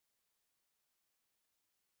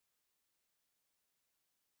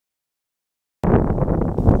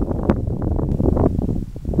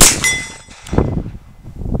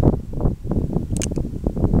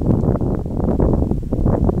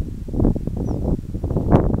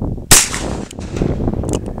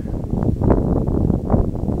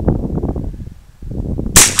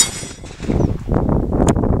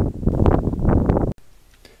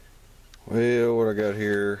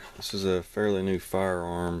This is a fairly new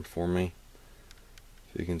firearm for me.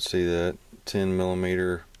 If you can see that, 10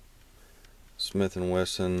 millimeter Smith &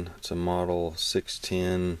 Wesson. It's a model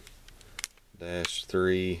 610-3.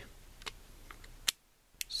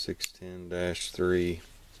 610-3.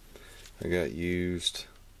 I got used.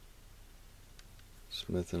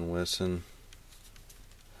 Smith & Wesson.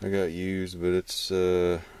 I got used, but it's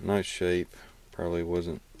nice shape. Probably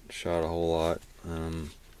wasn't shot a whole lot.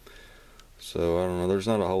 So I don't know, there's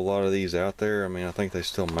not a whole lot of these out there. I mean, I think they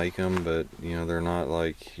still make them, but you know, they're not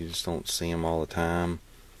like, you just don't see them all the time,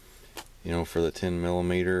 you know, for the 10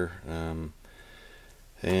 millimeter. And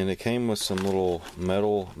it came with some little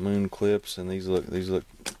metal moon clips, and these look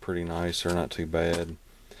pretty nice. They're not too bad.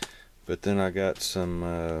 But then I got some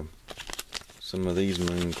of these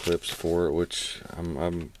moon clips for it, which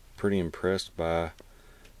I'm pretty impressed by.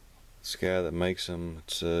 This guy that makes them,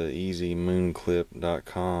 it's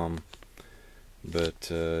easymoonclip.com. But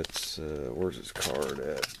it's where's his card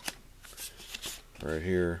at? Right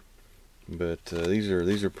here. But these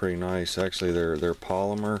are pretty nice. Actually, they're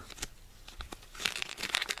polymer,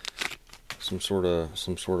 some sort of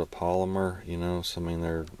polymer, you know. So I mean,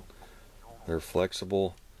 they're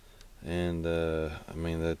flexible, and I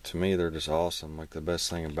mean, to me they're just awesome. Like, the best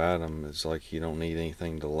thing about them is, like, you don't need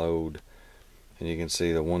anything to load, and you can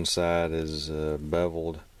see the one side is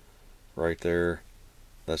beveled right there.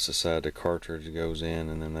 That's the side the cartridge goes in,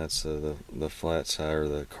 and then that's the flat side, or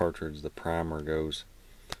the cartridge, the primer, goes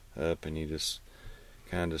up, and you just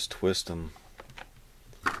kind of just twist them.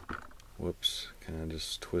 Whoops, kind of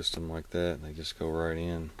just twist them like that, and they just go right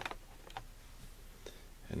in.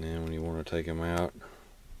 And then when you want to take them out,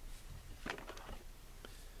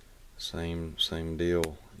 same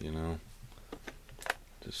deal, you know.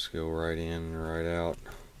 Just go right in and right out.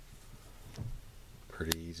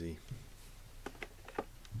 Pretty easy.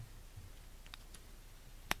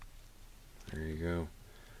 There you go.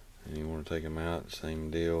 And you want to take them out,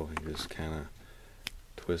 same deal. You just kind of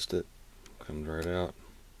twist it, comes right out.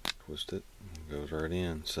 Twist it, goes right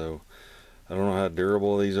in. So I don't know how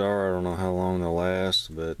durable these are. I don't know how long they'll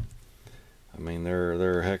last, but I mean,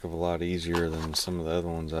 they're a heck of a lot easier than some of the other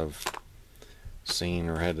ones I've seen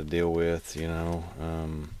or had to deal with, you know.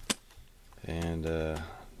 And the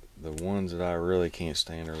ones that I really can't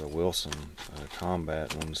stand are the Wesson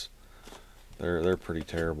combat ones. They're pretty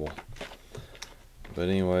terrible. But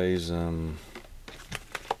anyways, I'm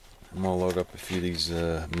gonna load up a few of these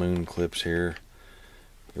moon clips here.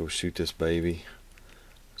 Go shoot this baby.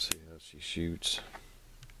 See how she shoots.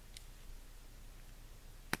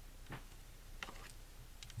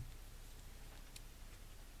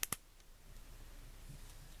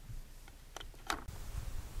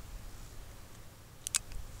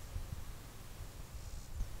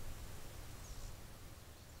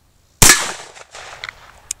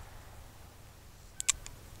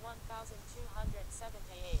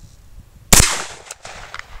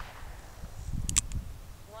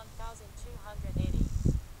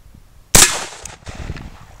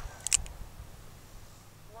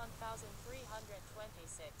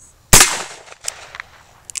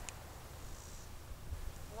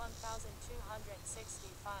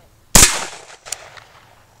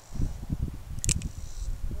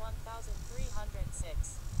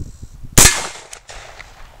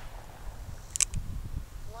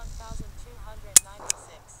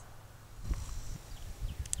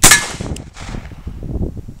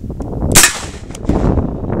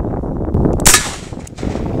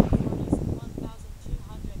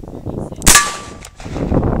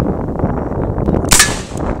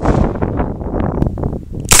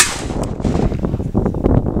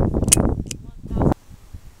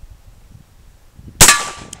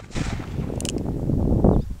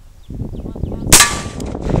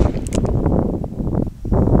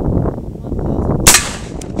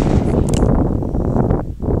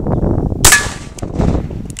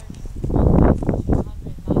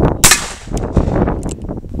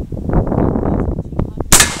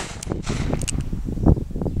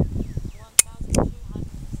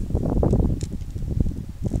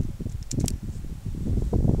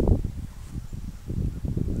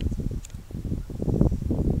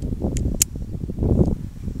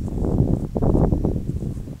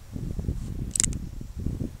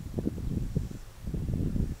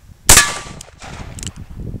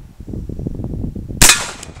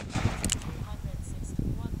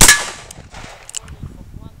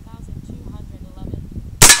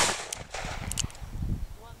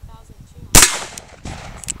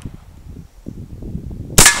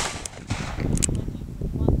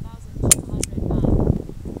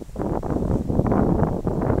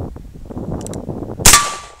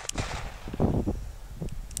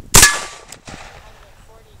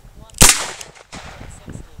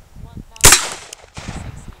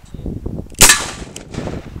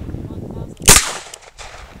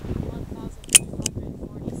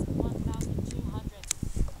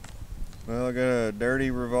 I got a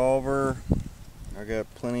dirty revolver. I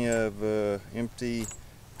got plenty of empty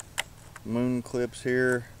moon clips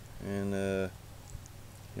here, and you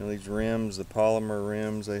know, these rims, the polymer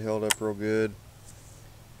rims, they held up real good.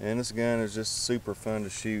 And this gun is just super fun to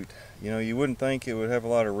shoot. You know, you wouldn't think it would have a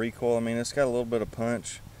lot of recoil. I mean, it's got a little bit of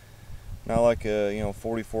punch, not like a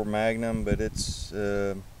 44 Magnum, but it's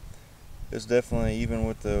definitely, even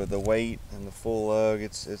with the weight and the full lug,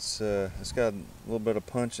 it's got a little bit of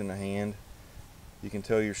punch in the hand. You can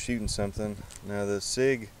tell you're shooting something. Now the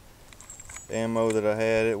SIG ammo that I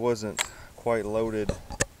had, it wasn't quite loaded.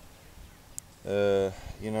 You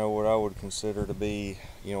know, what I would consider to be,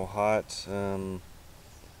 hot.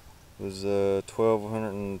 Was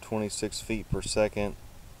 1,226 feet per second,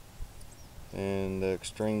 and the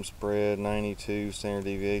extreme spread 92, standard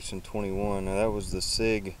deviation 21. Now that was the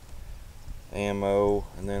SIG ammo,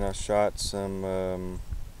 and then I shot some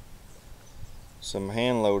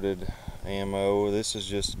hand-loaded ammo. This is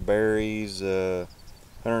just berries,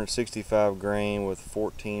 165 grain with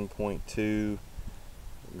 14.2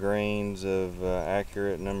 grains of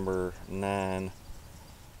accurate number 9.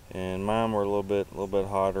 And mine were a little bit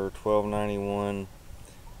hotter. 1291,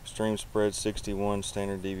 extreme spread 61,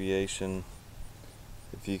 standard deviation,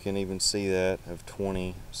 if you can even see that, of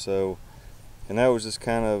 20. So, and that was just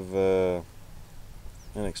kind of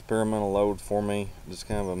an experimental load for me, just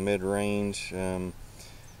kind of a mid-range. You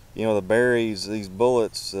know, the berries, these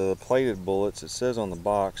bullets, plated bullets, it says on the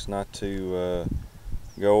box not to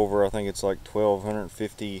go over, I think it's like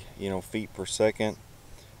 1,250 feet per second.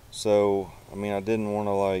 So, I mean, I didn't want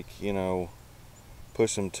to, like,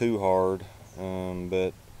 push them too hard,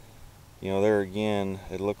 but, there again,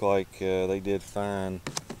 it looked like they did fine.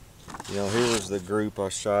 Here was the group I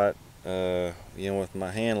shot, with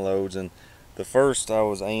my hand loads, and the first I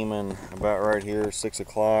was aiming about right here, 6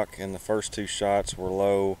 o'clock, and the first 2 shots were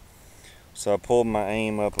low. So I pulled my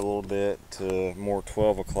aim up a little bit to more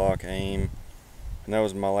 12 o'clock aim, and that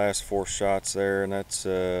was my last 4 shots there, and that's,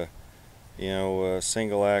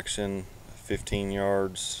 single action, 15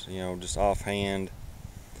 yards, just offhand.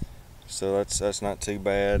 So that's not too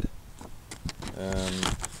bad.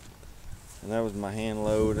 And that was my hand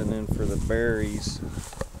load. And then for the berries,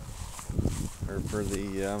 or for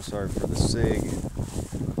the for the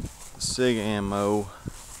SIG ammo.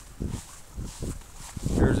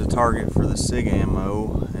 Here's a target for the SIG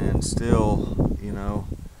ammo, and still,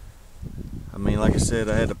 I mean, like I said,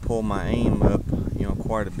 I had to pull my aim up,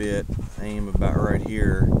 quite a bit. Aim about right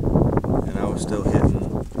here, and I was still hitting,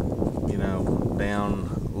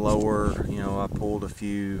 down lower. I pulled a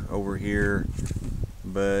few over here,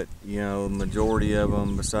 but the majority of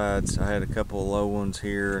them, besides I had a couple of low ones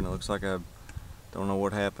here, and it looks like I don't know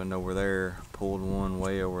what happened over there. Pulled one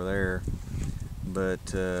way over there,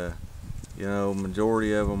 but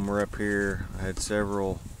majority of them were up here. I had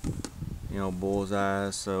several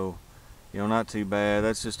bullseyes, so not too bad.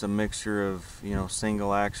 That's just a mixture of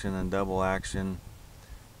single action and double action,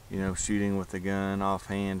 shooting with the gun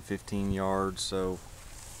offhand, 15 yards. So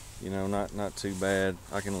not too bad.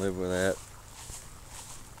 I can live with that.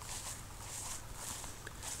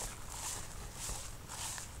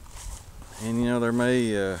 And there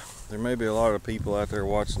may be a lot of people out there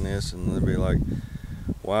watching this, and they'll be like,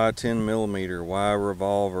 why 10mm, why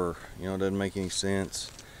revolver? It doesn't make any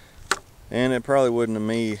sense. And it probably wouldn't have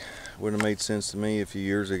made sense to me a few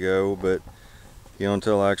years ago, but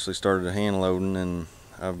until I actually started hand loading, and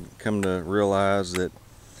I've come to realize that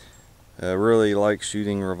I really like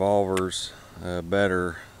shooting revolvers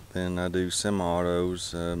better than I do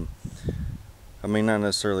semi-autos. I mean, not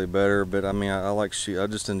necessarily better, but I mean, I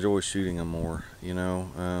just enjoy shooting them more,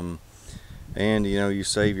 and you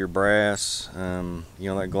save your brass. That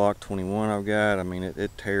Glock 21 I've got, I mean,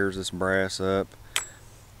 it tears this brass up,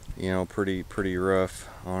 pretty rough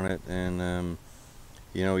on it. And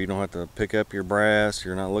you don't have to pick up your brass.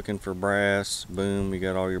 You're not looking for brass. Boom, you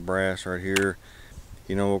got all your brass right here.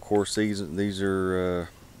 Of course, these are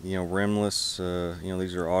rimless.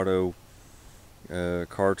 These are auto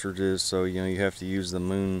cartridges, so you have to use the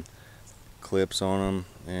moon clips on them.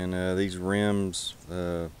 And these rims,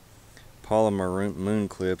 polymer moon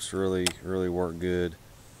clips, really work good.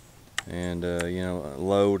 And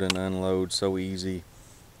load and unload so easy.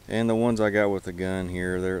 And the ones I got with the gun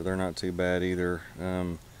here, they're not too bad either.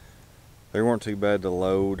 They weren't too bad to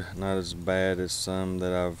load, not as bad as some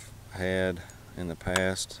that I've had in the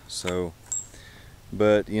past. So,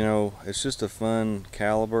 but it's just a fun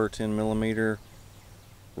caliber. 10mm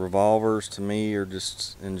revolvers to me are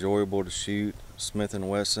just enjoyable to shoot. Smith &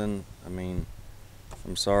 Wesson, I mean,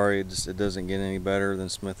 I'm sorry, it doesn't get any better than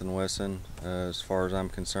Smith & Wesson as far as I'm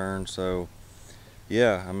concerned. So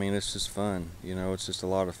yeah, I mean, it's just fun. You know, it's just a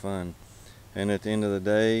lot of fun. And at the end of the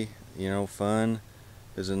day, you know, fun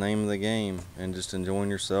is the name of the game, and just enjoying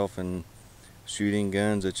yourself and shooting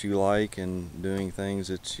guns that you like and doing things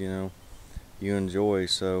that, you know, you enjoy.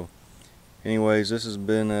 So anyways, this has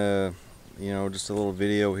been you know, just a little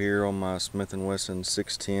video here on my Smith & Wesson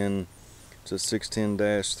 610. It's a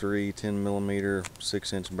 610-3 10mm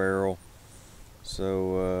 6-inch barrel.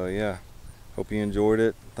 So yeah, hope you enjoyed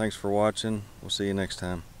it. Thanks for watching. We'll see you next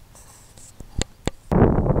time.